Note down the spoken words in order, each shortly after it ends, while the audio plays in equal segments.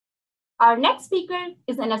Our next speaker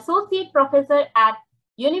is an associate professor at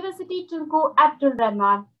University Tunku Abdul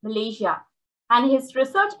Rahman, Malaysia, and his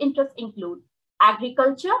research interests include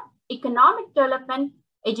agriculture, economic development,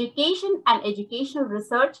 education and educational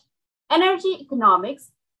research, energy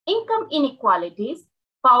economics, income inequalities,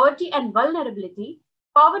 poverty and vulnerability,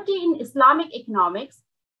 poverty in Islamic economics,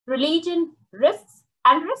 religion, risks,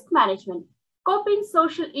 and risk management, coping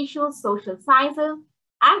social issues, social sciences,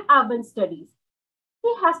 and urban studies.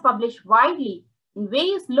 He has published widely in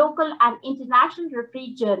various local and international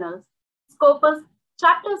refereed journals, scopus,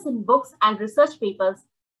 chapters in books and research papers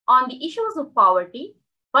on the issues of poverty,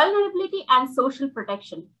 vulnerability, and social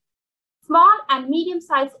protection. Small and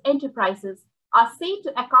medium-sized enterprises are said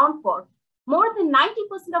to account for more than 90%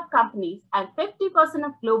 of companies and 50%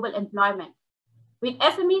 of global employment, with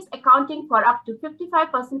SMEs accounting for up to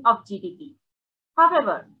 55% of GDP.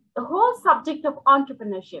 However, the whole subject of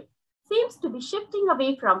entrepreneurship seems to be shifting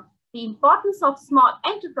away from the importance of small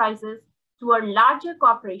enterprises toward larger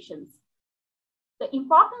corporations. The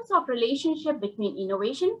importance of relationship between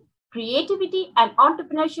innovation, creativity, and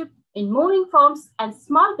entrepreneurship in moving firms and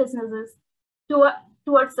small businesses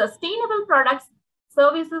towards sustainable products,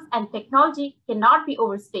 services, and technology cannot be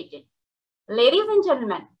overstated. Ladies and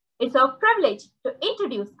gentlemen, it's our privilege to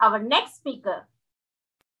introduce our next speaker.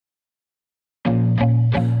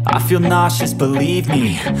 I feel nauseous, believe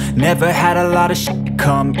me. Never had a lot of shit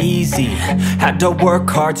come easy. Had to work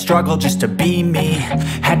hard, struggle just to be me.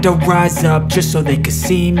 Had to rise up just so they could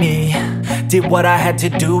see me. Did what I had to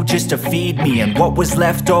do just to feed me. And what was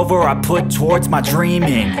left over I put towards my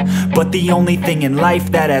dreaming. But the only thing in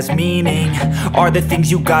life that has meaning are the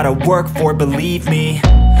things you gotta work for, believe me.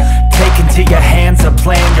 Take into your hands a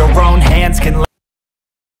plan your own hands can.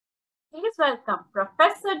 Please welcome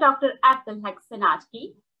Professor Dr. Abdul Haq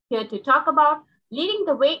Senajki, here to talk about leading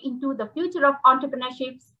the way into the future of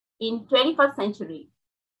entrepreneurship in 21st century.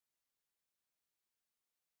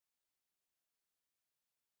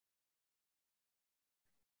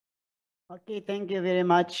 Okay, thank you very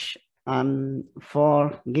much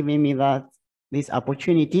for giving me this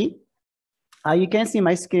opportunity. You can see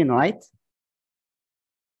my screen, right?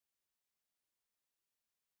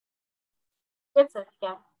 Yes, sir.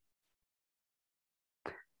 Yeah.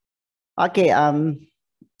 Okay.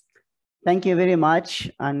 Thank you very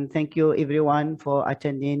much, and thank you everyone for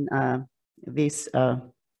attending this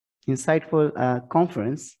insightful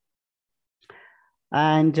conference.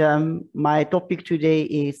 And my topic today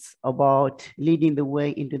is about leading the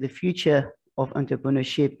way into the future of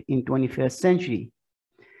entrepreneurship in 21st century.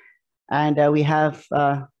 And we have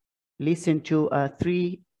listened to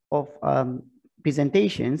three of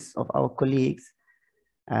presentations of our colleagues,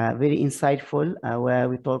 very insightful, where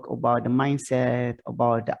we talk about the mindset,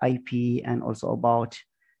 about the IP, and also about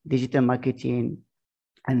digital marketing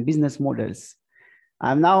and business models.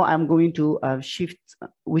 Now I'm going to shift,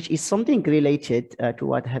 which is something related to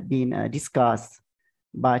what have been discussed,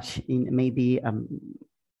 but in maybe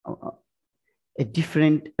a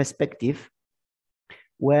different perspective,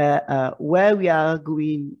 where we are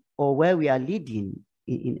going or where we are leading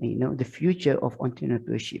in the future of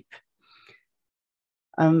entrepreneurship.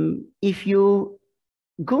 If you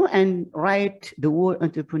go and write the word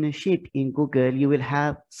entrepreneurship in Google, you will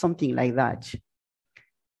have something like that.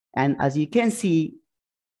 And as you can see,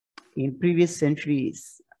 in previous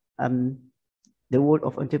centuries, the word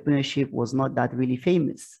of entrepreneurship was not that really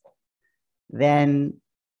famous. Then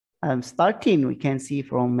starting, we can see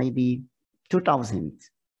from maybe 2000,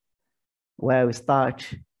 where we start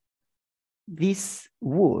this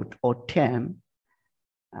word or term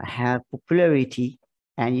have popularity.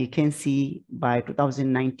 And you can see by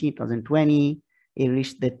 2019, 2020, it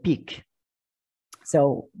reached the peak.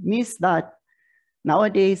 So means that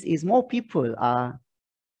nowadays is more people are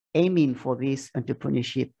aiming for this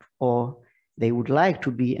entrepreneurship, or they would like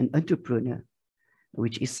to be an entrepreneur,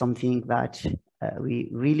 which is something that we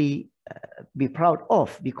really be proud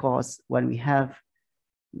of, because when we have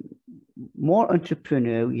more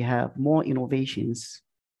entrepreneurs, we have more innovations,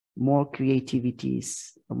 more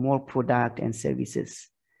creativities, more product and services,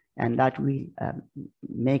 and that will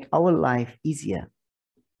make our life easier.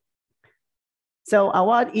 So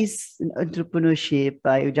what is entrepreneurship?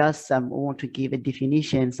 I just want to give a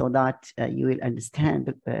definition so that you will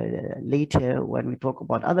understand later when we talk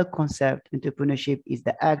about other concepts. Entrepreneurship is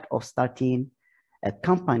the act of starting a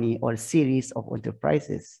company or a series of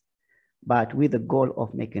enterprises, but with the goal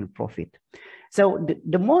of making profit. So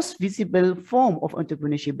the most visible form of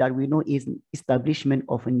entrepreneurship that we know is establishment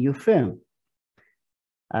of a new firm.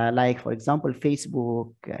 Like, for example,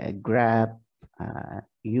 Facebook, Grab,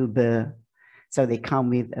 Uber. So they come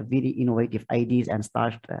with very innovative ideas and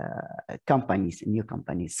start companies, new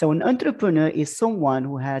companies. So an entrepreneur is someone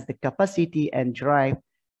who has the capacity and drive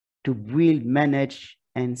to build, manage,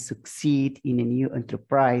 and succeed in a new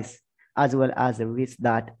enterprise, as well as the risk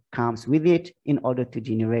that comes with it in order to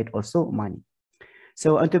generate also money.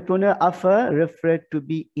 So entrepreneur often referred to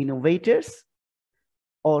be innovators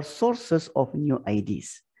or sources of new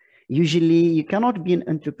ideas. Usually you cannot be an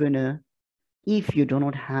entrepreneur if you do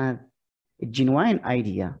not have a genuine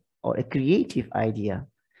idea or a creative idea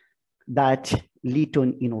that lead to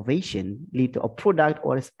an innovation, lead to a product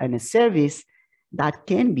or a service that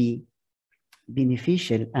can be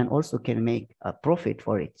beneficial and also can make a profit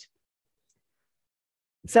for it.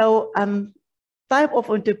 So type of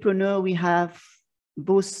entrepreneur, we have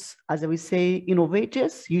those, as I would say,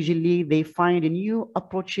 innovators. Usually they find new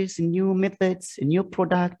approaches, new methods, new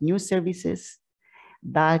product, new services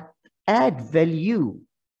that add value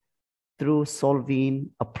through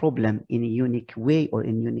solving a problem in a unique way or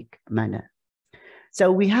in a unique manner.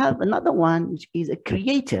 So we have another one, which is a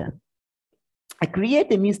creator. A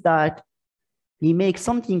creator means that he makes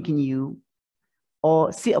something new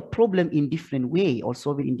or see a problem in different way or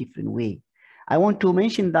solve it in different way. I want to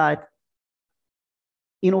mention that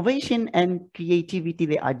innovation and creativity,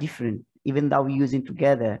 they are different, even though we're using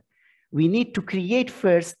together. We need to create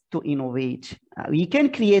first to innovate. You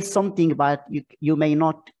can create something, but you may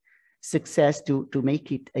not success to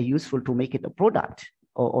make it useful, to make it a product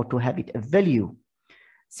or to have it a value.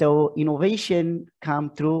 So innovation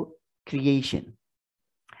comes through creation.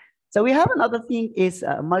 So we have another thing is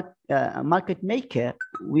a market maker,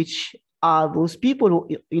 which are those people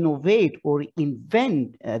who innovate or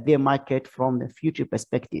invent their market from the future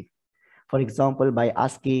perspective. For example, by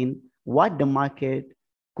asking what the market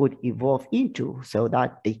could evolve into so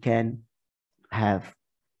that they can have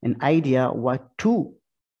an idea what to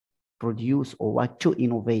produce or what to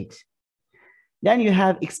innovate. Then you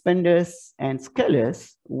have expanders and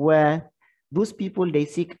scalers, where those people, they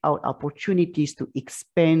seek out opportunities to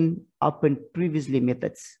expand upon previously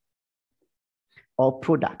methods or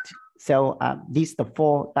product. So these are the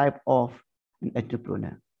four types of an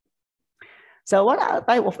entrepreneur. So what are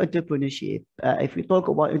type of entrepreneurship? If we talk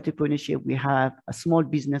about entrepreneurship, we have a small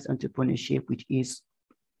business entrepreneurship, which is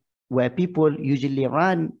where people usually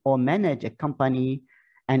run or manage a company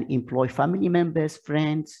and employ family members,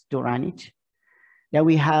 friends to run it. Then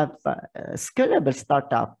we have a scalable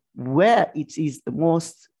startup, where it is the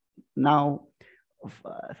most now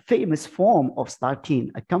famous form of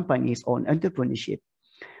starting a companies or an entrepreneurship,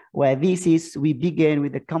 where this is, we begin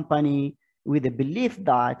with a company with the belief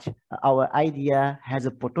that our idea has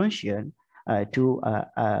a potential to,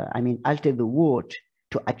 alter the world,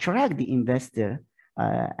 to attract the investor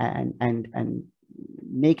and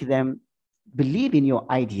make them believe in your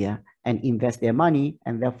idea and invest their money.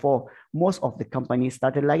 And therefore, most of the companies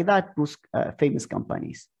started like that, those famous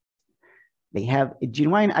companies. They have a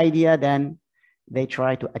genuine idea, then they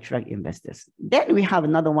try to attract investors. Then we have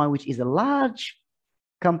another one, which is a large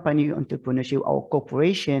company entrepreneurship or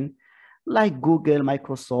corporation, like Google,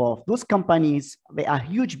 Microsoft. Those companies, they are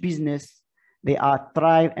huge business. They are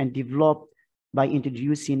thrive and developed by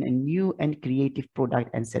introducing a new and creative product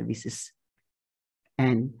and services.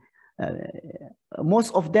 And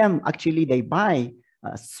most of them, actually, they buy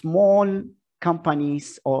small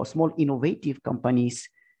companies or small innovative companies,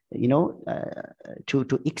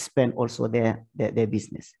 to expand also their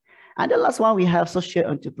business. And the last one, we have social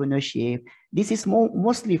entrepreneurship. This is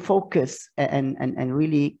mostly focused and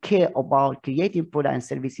really care about creating products and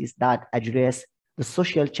services that address the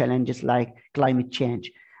social challenges like climate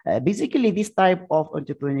change. Basically, this type of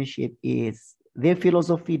entrepreneurship is, their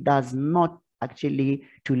philosophy does not actually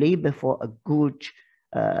to labor for a good,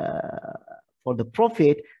 for the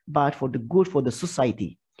profit, but for the good for the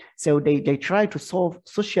society. So they try to solve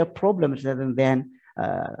social problems rather than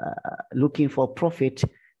looking for profit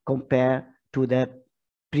compared to the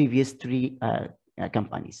previous three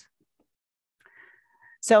companies.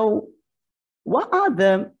 So what are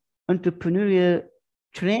the entrepreneurial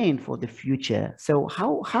trends for the future? So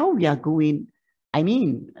how we are going,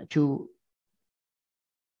 to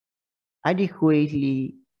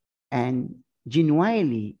adequately and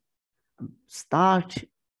genuinely start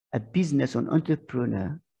a business on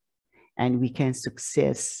entrepreneur, and we can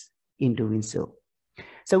success in doing so.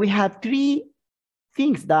 So we have three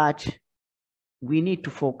things that we need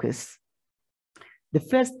to focus. The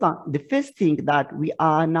first thing that we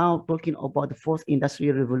are now talking about the fourth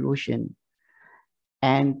industrial revolution,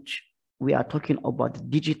 and we are talking about the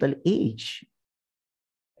digital age.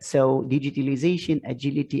 So digitalization,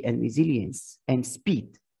 agility, and resilience and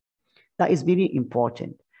speed. That is very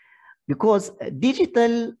important. because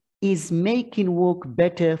digital is making work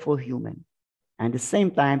better for human, and at the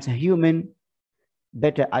same time, human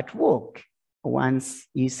better at work. Once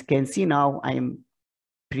you can see now, I am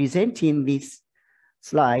presenting these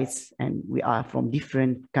slides, and we are from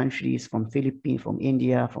different countries, from Philippines, from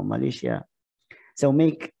India, from Malaysia. So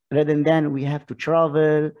rather than we have to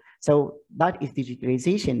travel, so that is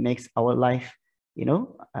digitalization makes our life,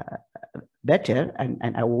 better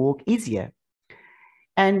and our work easier.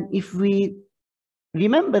 And if we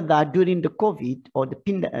remember that during the COVID or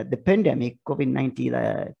the pandemic,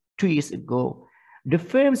 COVID-19, 2 years ago, the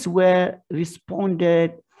firms were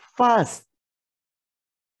responded fast.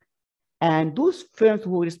 And those firms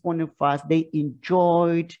who responded fast, they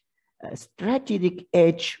enjoyed a strategic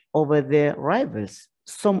edge over their rivals.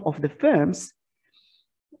 Some of the firms,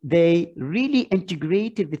 they really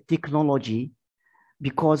integrated the technology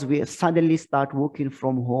because we suddenly start working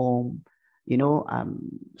from home,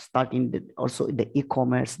 starting also the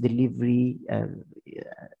e-commerce, delivery,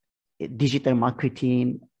 digital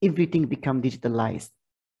marketing, everything become digitalized.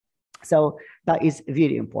 So that is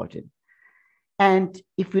very important. And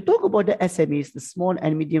if we talk about the SMEs, the small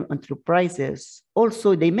and medium enterprises,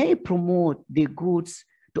 also they may promote their goods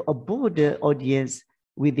to a broader audience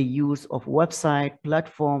with the use of website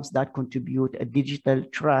platforms that contribute a digital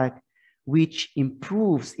track, which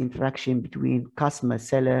improves interaction between customer,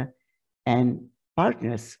 seller, and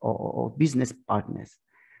partners or business partners.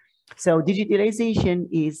 So digitalization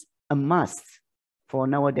is a must for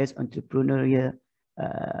nowadays entrepreneurial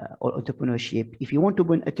or entrepreneurship. If you want to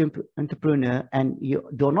be an entrepreneur and you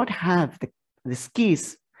do not have the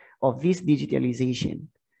skills of this digitalization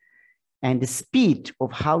and the speed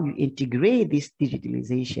of how you integrate this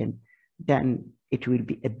digitalization, then it will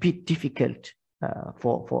be a bit difficult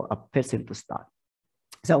for a person to start.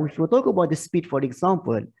 So if we talk about the speed, for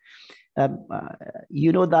example,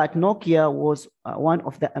 you know that Nokia was one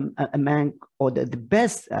of the among or the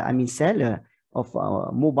best, seller of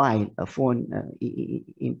mobile phone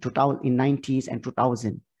in 90s and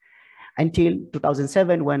 2000 until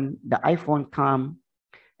 2007 when the iPhone came,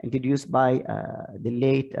 introduced by the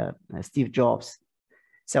late Steve Jobs.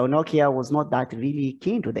 So Nokia was not that really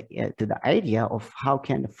keen to the idea of how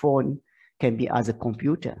can a phone can be as a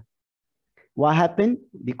computer. What happened?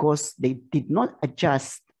 Because they did not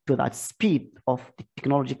adjust to that speed of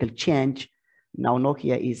technological change. Now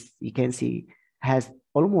Nokia is, you can see, has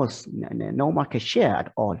almost no market share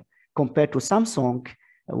at all compared to Samsung,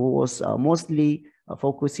 who was mostly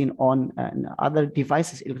focusing on other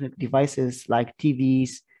devices, electronic devices like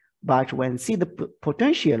TVs. But when see the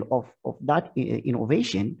potential of that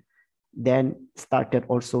innovation, then started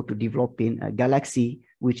also to develop in Galaxy,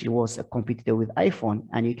 which was a competitor with iPhone.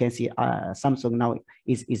 And you can see Samsung now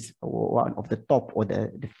is one of the top or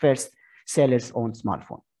the first sellers on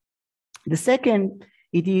smartphone. The second,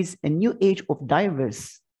 it is a new age of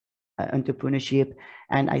diverse entrepreneurship.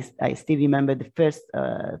 And I still remember the first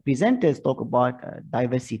presenters talk about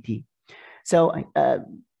diversity. So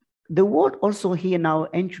the world also here now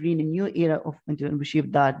entering a new era of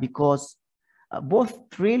entrepreneurship, that because both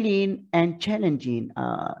thrilling and challenging,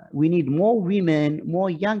 we need more women, more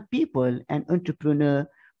young people and entrepreneurs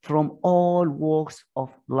from all walks of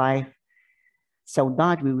life, so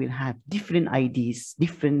that we will have different ideas,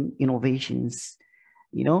 different innovations,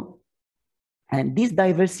 and this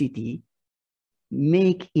diversity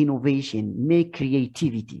make innovation, make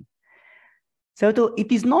creativity. So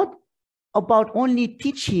it is not about only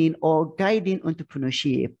teaching or guiding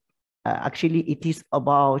entrepreneurship. Actually, it is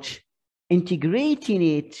about integrating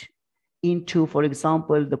it into, for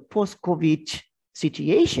example, the post-COVID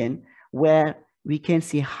situation, where we can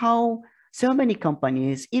see how so many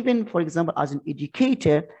companies, even, for example, as an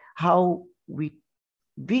educator, how we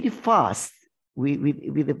very fast,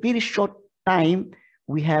 with a very short time,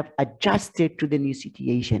 we have adjusted to the new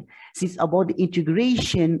situation. So it's about the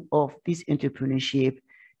integration of this entrepreneurship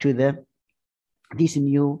to this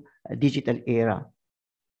new digital era.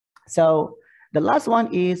 So the last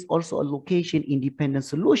one is also a location independent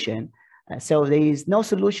solution. So there is no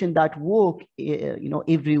solution that work,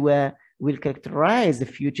 everywhere will characterize the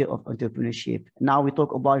future of entrepreneurship. Now we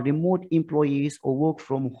talk about remote employees or work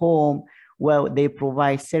from home, where they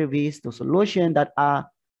provide service to solutions that are,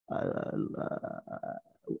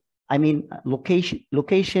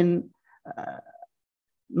 location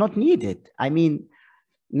not needed.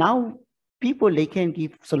 Now people, they can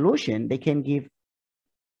give solution, they can give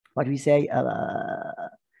what we say,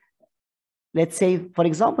 let's say, for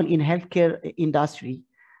example, in healthcare industry,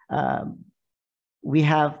 we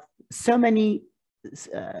have so many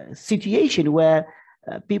situations where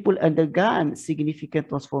people undergone significant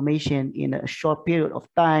transformation in a short period of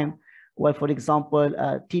time, Well, for example,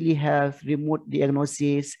 telehealth, remote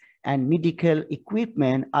diagnosis, and medical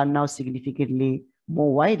equipment are now significantly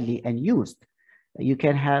more widely and used. You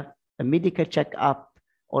can have a medical checkup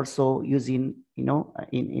also using,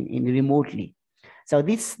 in remotely. So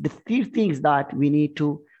these the three things that we need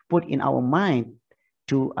to put in our mind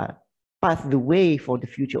to path the way for the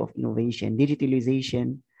future of innovation: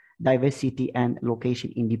 digitalization, diversity, and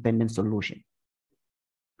location independent solution.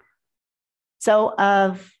 So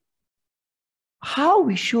how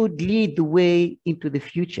we should lead the way into the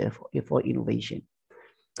future for innovation.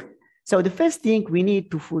 So the first thing, we need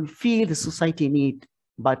to fulfill the society need,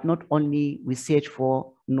 but not only we search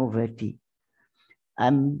for novelty.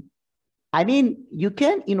 I mean, you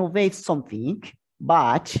can innovate something,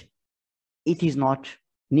 but it is not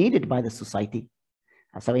needed by the society.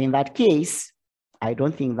 So in that case, I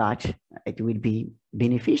don't think that it will be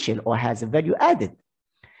beneficial or has a value added.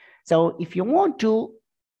 So if you want to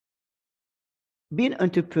be an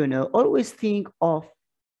entrepreneur, always think of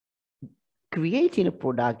creating a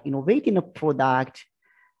product, innovating a product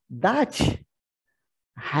that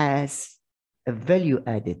has a value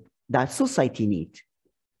added that society needs.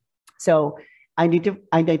 So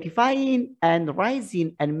identifying and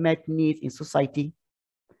rising unmet needs in society,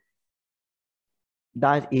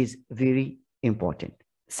 that is very important.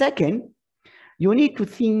 Second, you need to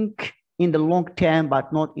think in the long term,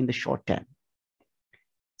 but not in the short term.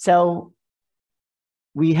 So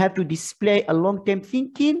we have to display a long-term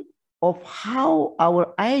thinking of how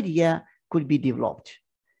our idea could be developed.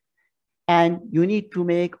 And you need to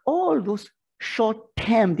make all those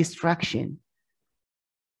short-term distractions,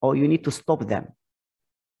 or you need to stop them,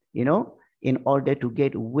 in order to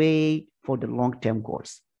get way for the long-term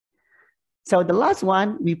goals. So the last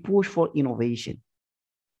one, we push for innovation.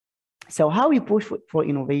 So how we push for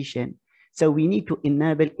innovation? So we need to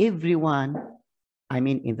enable everyone,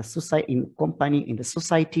 in the society, in company, in the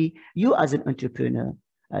society, you as an entrepreneur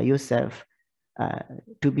yourself,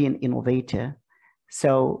 to be an innovator.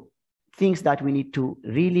 So things that we need to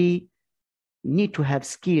have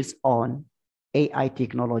skills on: AI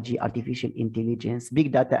technology, artificial intelligence,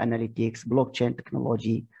 big data analytics, blockchain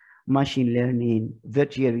technology, machine learning,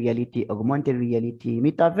 virtual reality, augmented reality,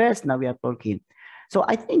 metaverse. Now we are talking. So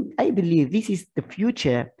I believe this is the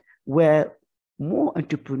future where more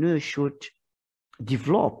entrepreneurs should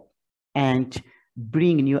develop and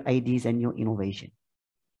bring new ideas and new innovation.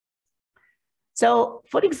 So,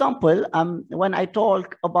 for example, when I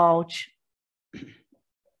talk about,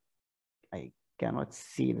 I cannot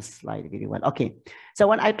see the slide very well. Okay, so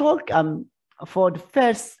when I talk for the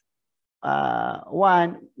first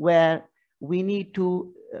one, where we need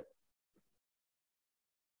to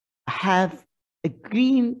have a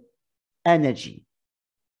green energy,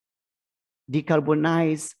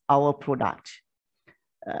 decarbonize our product.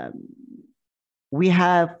 We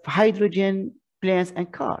have hydrogen planes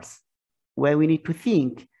and cars, where we need to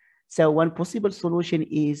think. So one possible solution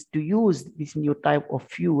is to use this new type of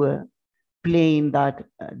fuel plane that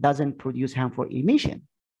doesn't produce harmful emission.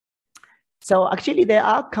 So actually there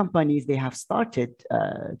are companies, they have started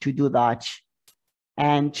to do that.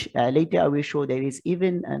 And later I will show there is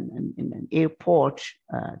even an airport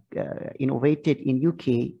innovated in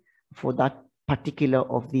UK for that particular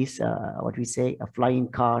of these, what we say, flying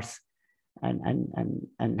cars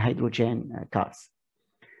and hydrogen cars.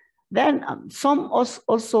 Then some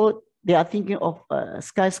also, they are thinking of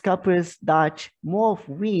skyscrapers that morph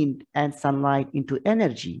wind and sunlight into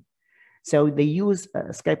energy. So they use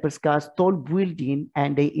skyscrapers, tall building,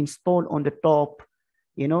 and they install on the top,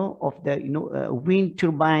 of the, wind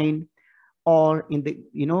turbine, or in the,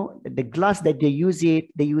 the glass that they use it,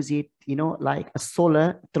 like a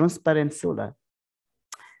solar, transparent solar.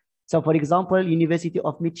 So for example, University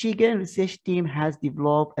of Michigan research team has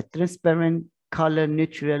developed a transparent color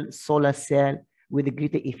neutral solar cell with a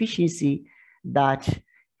greater efficiency that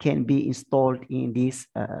can be installed in these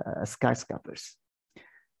skyscrapers.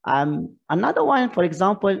 Another one, for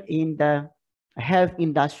example, in the health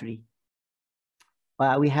industry,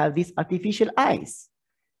 we have these artificial eyes.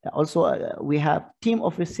 Also, we have team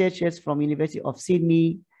of researchers from University of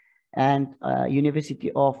Sydney and University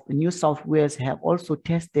of New South Wales have also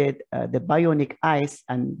tested the bionic eyes,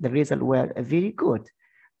 and the results were very good.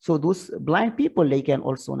 So those blind people, they can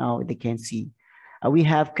also now, they can see. We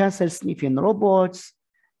have cancer sniffing robots,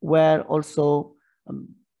 where also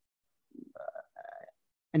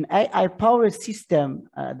an AI-powered system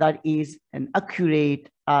that is an accurate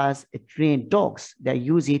as trained dogs that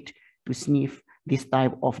use it to sniff this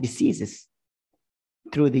type of diseases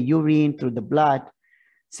through the urine, through the blood.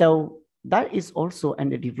 So that is also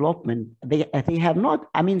under development. They have not,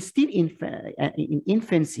 I mean, still in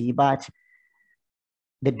infancy, but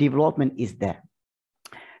the development is there.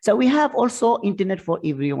 So we have also internet for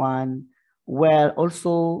everyone, where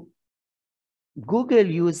also Google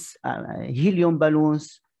use helium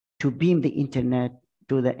balloons to beam the internet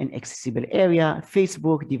to the inaccessible area.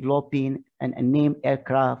 Facebook developing an unnamed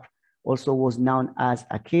aircraft, also was known as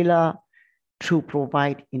Aquila, to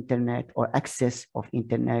provide internet or access of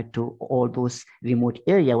internet to all those remote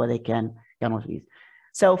areas where they cannot reach.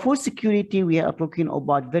 So for security, we are talking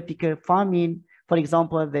about vertical farming. For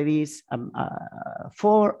example, there is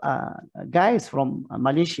 4 guys from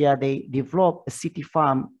Malaysia. They developed a city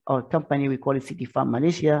farm, or company, we call it City Farm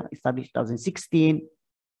Malaysia, established 2016.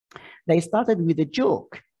 They started with a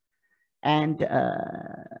joke, and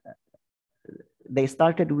they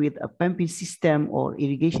started with a pumping system or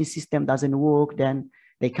irrigation system doesn't work. Then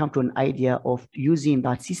they come to an idea of using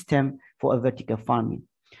that system for a vertical farming.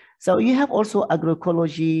 So you have also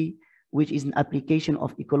agroecology, which is an application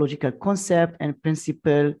of ecological concept and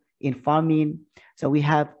principle in farming. So we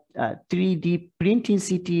have 3D printing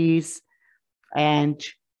cities, and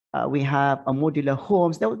we have a modular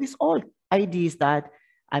homes. These all ideas that,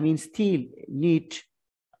 I mean, still need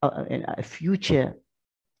a future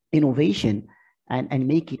innovation and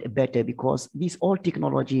make it better, because these all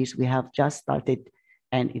technologies we have just started,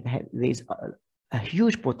 and there's a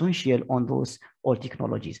huge potential on those all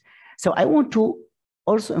technologies. So I want to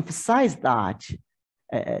also emphasize that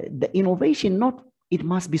the innovation, it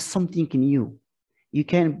must be something new. You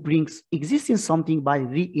can bring existing something by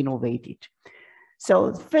re-innovate it.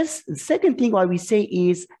 So second thing what we say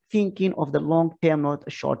is thinking of the long term,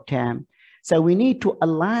 not short term. So we need to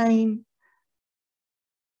align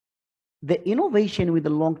the innovation with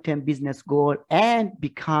the long-term business goal and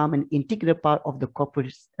become an integral part of the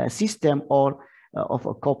corporate system, or of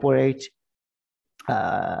a corporate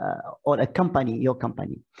or a company, your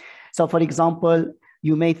company. So for example,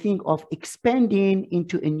 you may think of expanding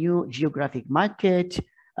into a new geographic market,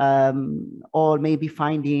 or maybe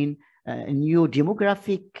finding a new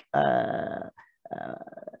demographic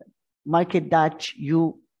market that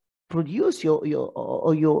you produce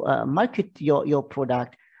market your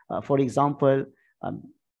product. For example,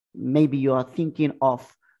 maybe you are thinking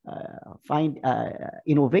of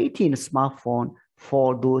innovating a smartphone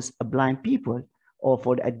for those blind people or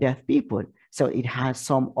for the deaf people. So it has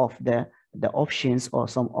some of the options or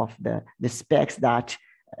some of the specs that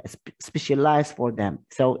specialize for them.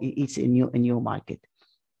 So it's a new market.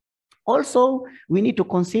 Also, we need to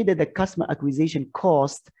consider the customer acquisition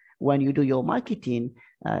cost when you do your marketing,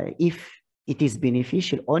 if it is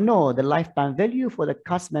beneficial or no, the lifetime value for the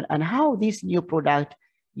customer, and how this new product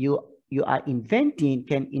you are inventing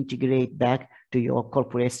can integrate back to your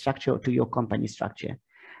corporate structure, to your company structure.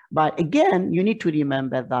 But again, you need to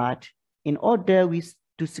remember that in order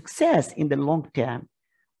to success in the long term,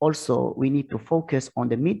 also we need to focus on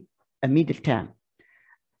the middle term.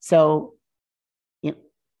 So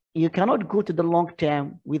you cannot go to the long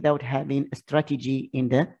term without having a strategy in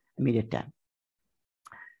the middle term.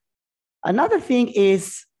 Another thing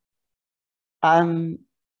is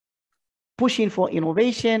pushing for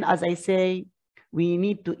innovation. As I say, we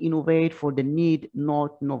need to innovate for the need,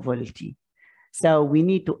 not novelty. So we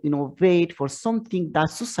need to innovate for something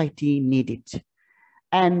that society needed.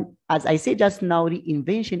 And as I said just now,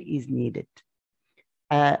 reinvention is needed.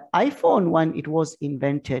 iPhone, when it was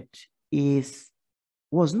invented,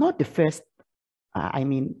 was not the first,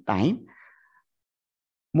 time.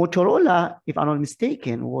 Motorola, if I'm not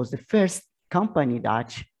mistaken, was the first company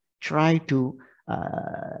that tried to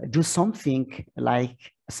do something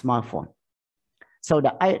like a smartphone. So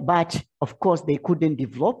but of course they couldn't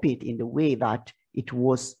develop it in the way that it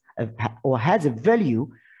was or has a value.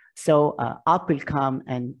 So Apple come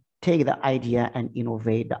and take the idea and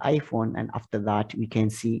innovate the iPhone, and after that we can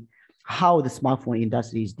see how the smartphone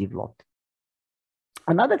industry is developed.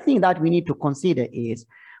 Another thing that we need to consider is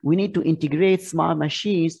we need to integrate smart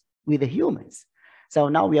machines with the humans. So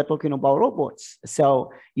now we are talking about robots.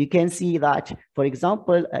 So you can see that, for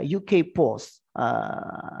example, UK Post,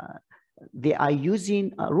 they are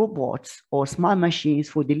using robots or smart machines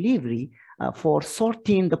for delivery for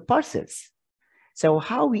sorting the parcels. So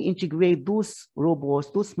how we integrate those robots,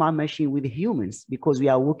 those smart machines with humans, because we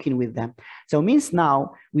are working with them. So it means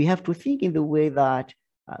now we have to think in the way that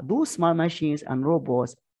those smart machines and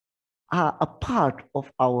robots are a part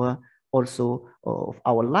of our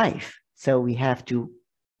life. So we have to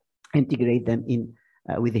integrate them in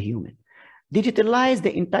with the human. Digitalize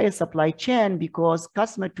the entire supply chain, because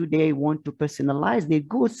customers today want to personalize their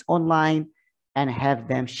goods online and have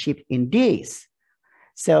them shipped in days.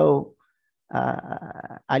 So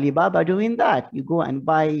Alibaba doing that. You go and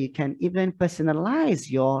buy, you can even personalize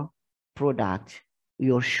your product,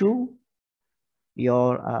 your shoe,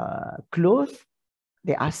 your clothes.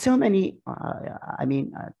 There are so many,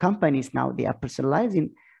 companies now, they are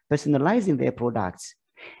personalizing their products.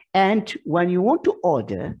 And when you want to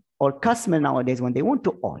order, or customer nowadays, when they want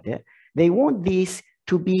to order, they want this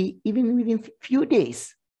to be even within few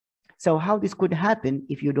days. So how this could happen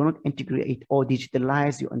if you do not integrate or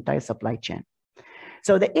digitalize your entire supply chain?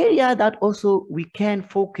 So the area that also we can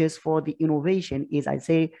focus for the innovation is, I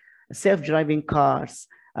say, self-driving cars.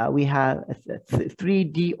 We have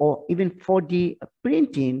 3D or even 4D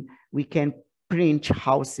printing. We can print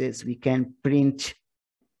houses. We can print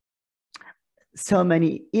so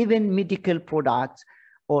many, even medical products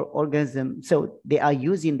or organisms. So they are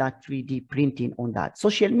using that 3D printing on that.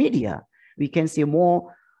 Social media, we can see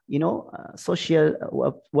more, social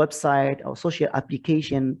website or social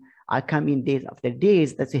application are coming days after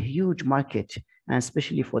days. That's a huge market, and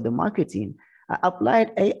especially for the marketing.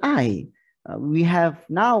 Applied AI, we have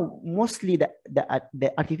now mostly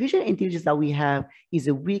the artificial intelligence that we have is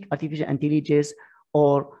a weak artificial intelligence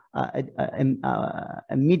or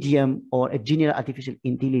a medium or a general artificial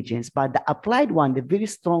intelligence. But the applied one, the very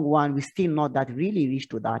strong one, we still not that really reach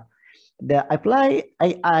to that. The applied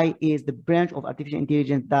AI is the branch of artificial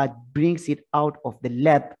intelligence that brings it out of the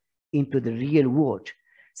lab into the real world.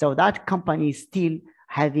 So that company is still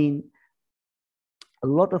having a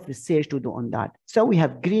lot of research to do on that. So we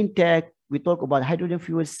have green tech, we talk about hydrogen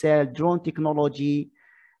fuel cell, drone technology,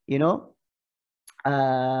 the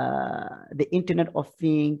Internet of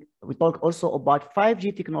Things. We talk also about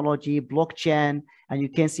 5G technology, blockchain, and you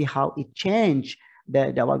can see how it changed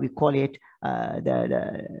the what we call it,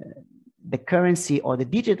 the currency or the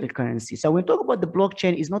digital currency. So when we talk about the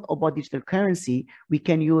blockchain, it's not about digital currency. We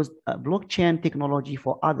can use blockchain technology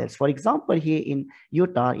for others. For example, here in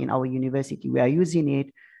Utah, in our university, we are using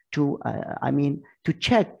it to, to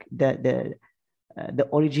check the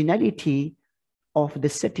originality of the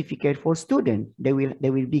certificate for student. They will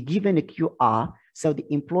be given a QR. So the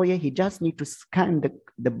employer, he just need to scan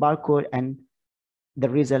the barcode and the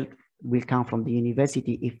result will come from the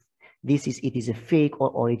university if it is a fake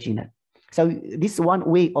or original. So this is one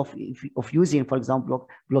way of using, for example,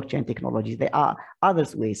 blockchain technologies. There are other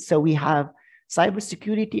ways. So we have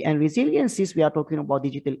cybersecurity and resiliencies. We are talking about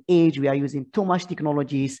digital age. We are using too much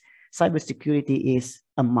technologies. Cybersecurity is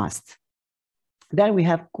a must. Then we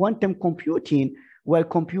have quantum computing, where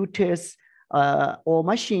computers or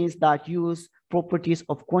machines that use properties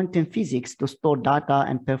of quantum physics to store data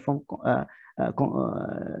and perform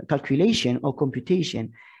calculation or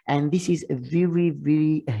computation. And this is a very,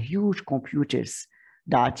 very huge computers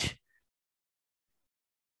that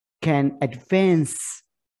can advance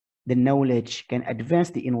the knowledge, can advance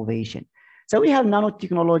the innovation. So we have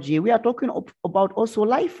nanotechnology. We are talking about also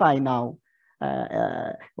Li-Fi now.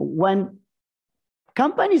 When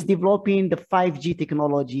companies developing the 5G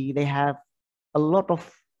technology, they have a lot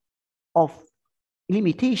of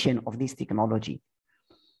limitation of this technology.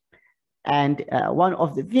 And one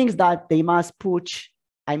of the things that they must put,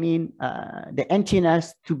 the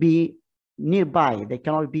antennas to be nearby. They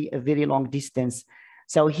cannot be a very long distance.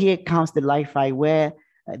 So here comes the Li-Fi, where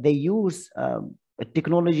they use a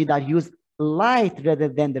technology that use light rather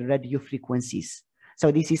than the radio frequencies. So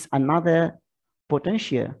this is another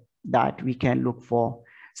potential that we can look for.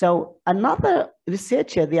 So another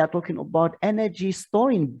researcher, they are talking about energy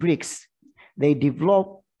storing bricks. They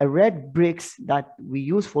develop a red bricks that we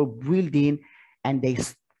use for building, and they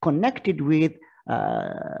connected with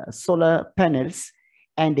solar panels,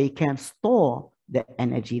 and they can store the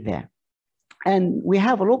energy there. And we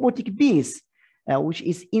have a robotic bees, which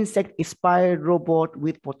is insect-inspired robot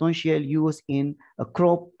with potential use in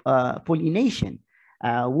crop pollination.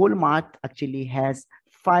 Walmart actually has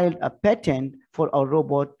filed a patent for a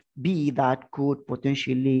robot bee that could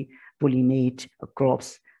potentially pollinate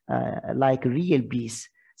crops like real bees,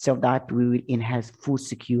 so that we will enhance food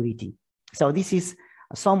security. So this is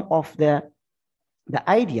some of the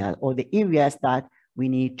ideas or the areas that we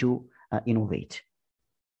need to innovate.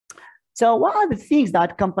 So what are the things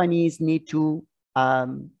that companies need to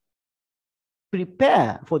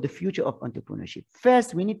prepare for the future of entrepreneurship?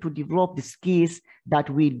 First, we need to develop the skills that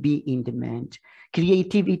will be in demand.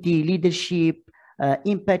 Creativity, leadership,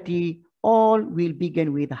 empathy, all will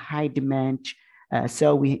begin with high demand.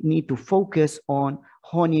 So we need to focus on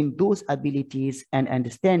honing those abilities and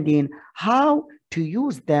understanding how to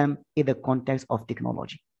use them in the context of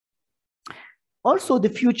technology. Also, the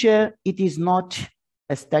future, it is not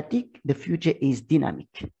static. The future is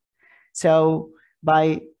dynamic. So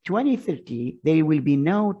By 2030, there will be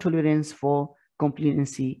no tolerance for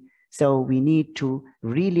complacency. So we need to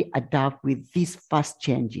really adapt with this fast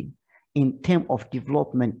changing in terms of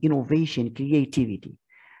development, innovation, creativity.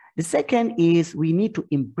 The second is we need to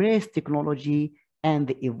embrace technology and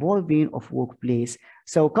the evolving of workplace.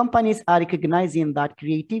 So companies are recognizing that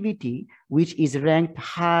creativity, which is ranked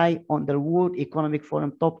high on the World Economic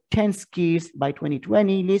Forum top 10 skills by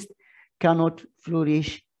 2020 list, cannot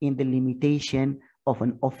flourish in the limitation of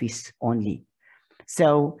an office only.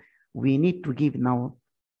 So we need to give now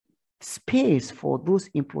space for those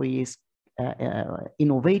employees,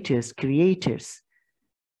 innovators, creators.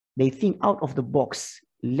 They think out of the box.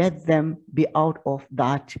 Let them be out of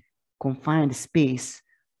that confined space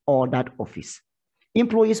or that office.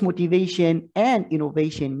 Employees' motivation and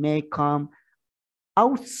innovation may come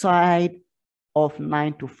outside of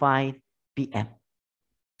 9 to 5 p.m.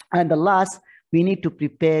 And the last, we need to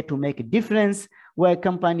prepare to make a difference, where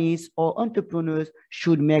companies or entrepreneurs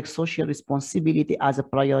should make social responsibility as a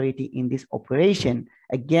priority in this operation.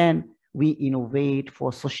 Again, we innovate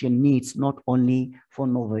for social needs, not only for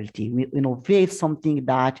novelty. We innovate something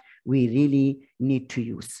that we really need to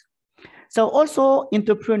use. So also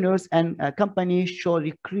entrepreneurs and companies should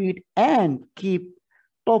recruit and keep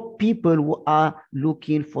top people who are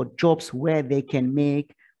looking for jobs where they can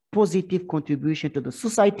make positive contribution to the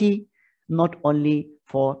society, not only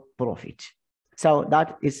for profit. So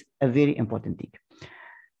that is a very important thing.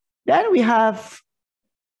 Then we have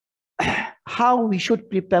how we should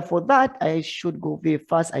prepare for that. I should go very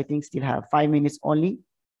fast. I think still have 5 minutes only.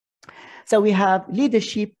 So we have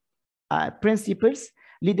leadership principles.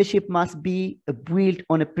 Leadership must be built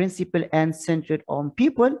on a principle and centered on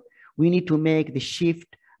people. We need to make the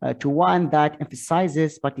shift to one that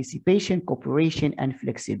emphasizes participation, cooperation, and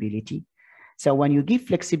flexibility. So when you give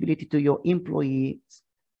flexibility to your employees,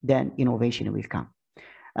 then innovation will come.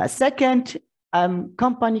 Second,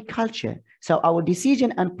 company culture. So our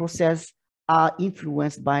decision and process are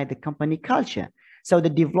influenced by the company culture. So the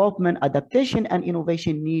development, adaptation, and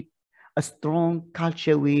innovation need a strong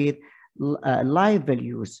culture with live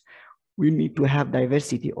values. We need to have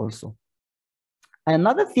diversity also.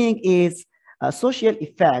 Another thing is social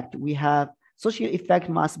effect. We have social effect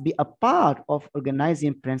must be a part of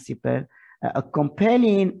organizing principle, a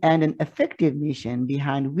compelling and an effective mission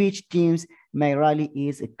behind which teams may rally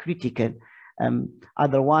is critical.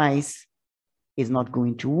 Otherwise, it's not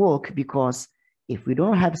going to work, because if we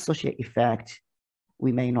don't have social effect,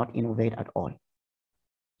 we may not innovate at all.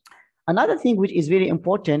 Another thing which is very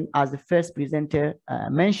important, as the first presenter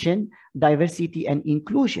mentioned, diversity and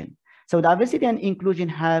inclusion. So diversity and inclusion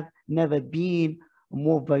have never been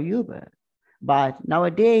more valuable, but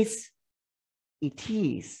nowadays it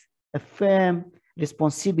is a firm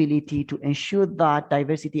responsibility to ensure that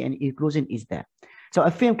diversity and inclusion is there. So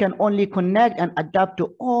a firm can only connect and adapt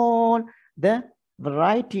to all the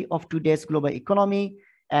variety of today's global economy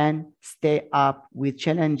and stay up with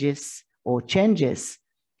challenges or changes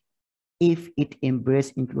if it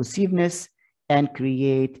embraces inclusiveness and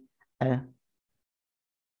create a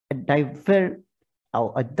divert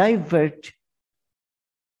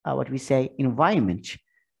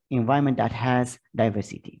environment that has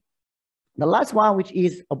diversity. The last one, which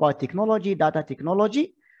is about technology, data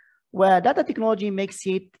technology, where data technology makes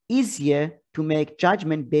it easier to make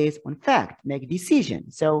judgment based on fact, make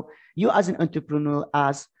decisions. So you as an entrepreneur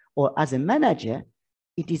or as a manager,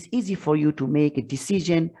 it is easy for you to make a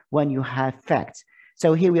decision when you have facts.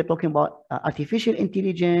 So here we are talking about artificial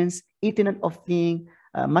intelligence, Internet of Things,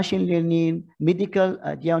 machine learning, medical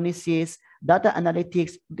diagnosis, data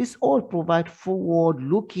analytics. This all provide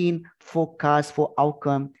forward-looking forecast for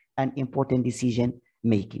outcome and important decision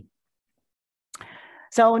making.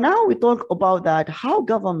 So now we talk about that, how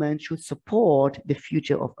government should support the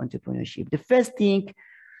future of entrepreneurship. The first thing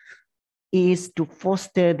is to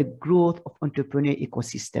foster the growth of entrepreneurial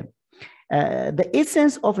ecosystem. The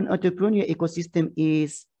essence of an entrepreneurial ecosystem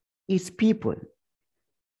is people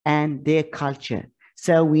and their culture.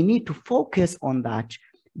 So we need to focus on that,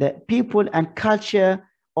 the people and culture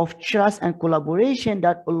of trust and collaboration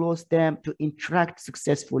that allows them to interact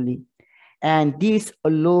successfully. And this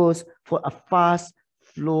allows for a fast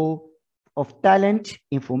flow of talent,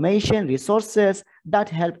 information, resources that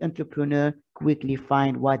help entrepreneurs quickly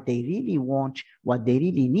find what they really want, what they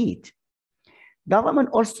really need. Government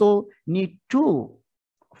also need to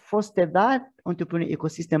foster that entrepreneurial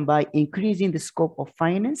ecosystem by increasing the scope of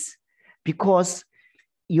finance, because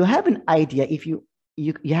you have an idea, if you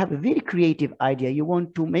have a very creative idea, you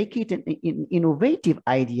want to make it an innovative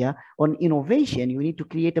idea on innovation, you need to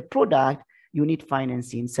create a product, you need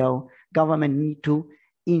financing. So government need to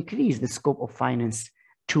increase the scope of finance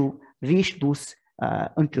to reach those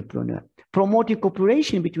entrepreneurs. Promoting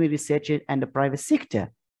cooperation between researchers and the private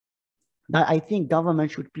sector. That I think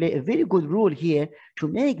government should play a very good role here to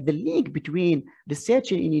make the link between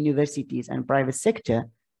researchers in universities and private sector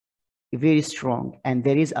very strong, and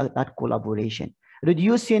there is that collaboration.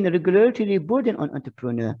 Reducing the regulatory burden on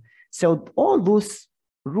entrepreneurs. So all those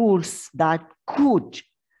rules that could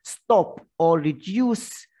stop or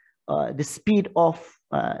reduce the speed of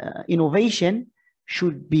innovation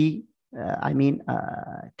should be,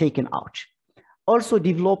 taken out. Also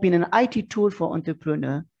developing an IT tool for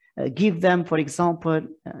entrepreneurs, give them, for example,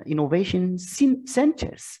 innovation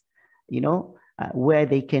centers, where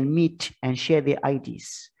they can meet and share their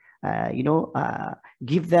ideas.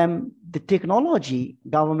 Give them the technology.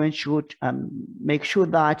 Government should make sure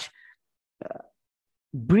that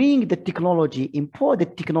bring the technology, import the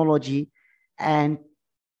technology, and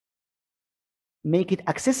make it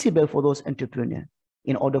accessible for those entrepreneurs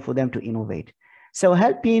in order for them to innovate. So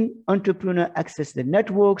helping entrepreneurs access the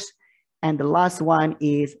networks. And the last one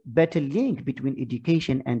is better link between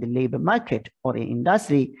education and the labor market or the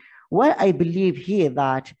industry, where I believe here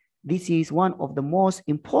that this is one of the most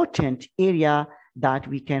important area that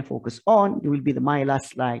we can focus on. It will be my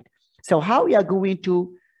last slide. So how we are going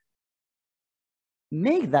to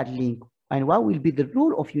make that link, and what will be the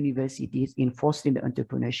role of universities in fostering the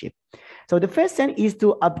entrepreneurship. So the first thing is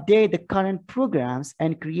to update the current programs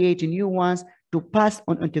and create new ones to pass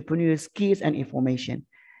on entrepreneurial skills and information.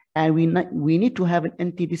 And we need to have an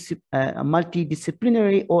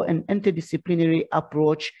multidisciplinary or an interdisciplinary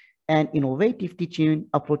approach and innovative teaching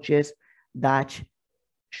approaches that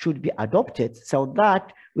should be adopted, so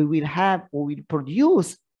that we will have or will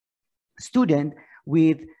produce students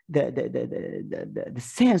with the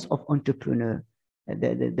sense of entrepreneur,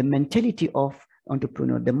 the mentality of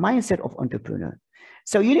entrepreneur, the mindset of entrepreneur.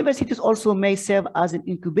 So universities also may serve as an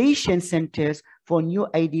incubation centers for new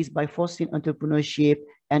ideas by fostering entrepreneurship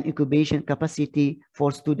and incubation capacity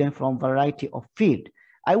for students from a variety of fields.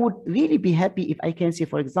 I would really be happy if I can say,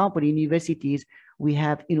 for example, in universities, we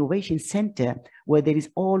have innovation center where there is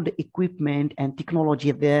all the equipment and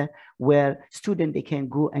technology there, where students, they can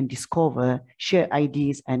go and discover, share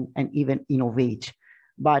ideas, and even innovate.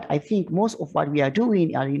 But I think most of what we are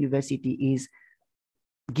doing at university is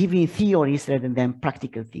giving theories rather than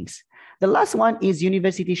practical things. The last one is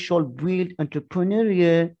universities should build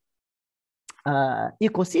entrepreneurial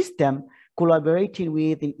ecosystem, collaborating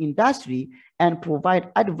with an industry, and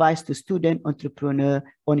provide advice to student entrepreneurs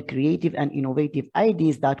on creative and innovative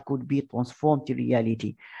ideas that could be transformed to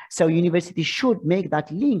reality. So universities should make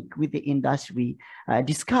that link with the industry,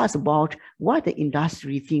 discuss about what the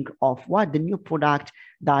industry think of, what the new product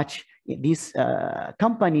that these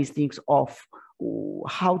companies think of,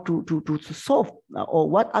 how to solve, or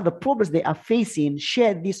what are the problems they are facing,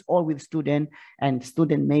 share this all with students, and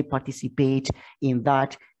students may participate in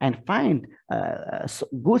that and find a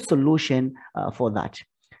good solution for that.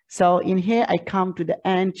 So in here, I come to the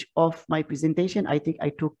end of my presentation. I think I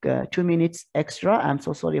took 2 minutes extra. I'm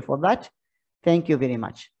so sorry for that. Thank you very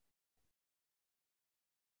much.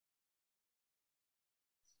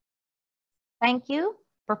 Thank you,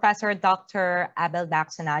 Professor Dr. Abel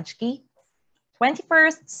Daxonajki.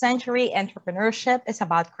 21st century entrepreneurship is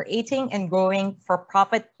about creating and growing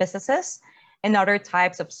for-profit businesses and other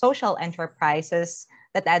types of social enterprises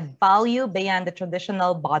that add value beyond the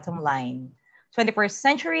traditional bottom line. 21st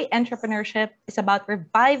century entrepreneurship is about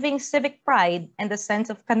reviving civic pride and the sense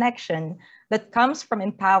of connection that comes from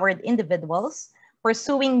empowered individuals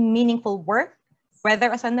pursuing meaningful work, whether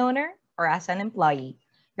as an owner or as an employee.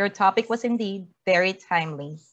 Your topic was indeed very timely.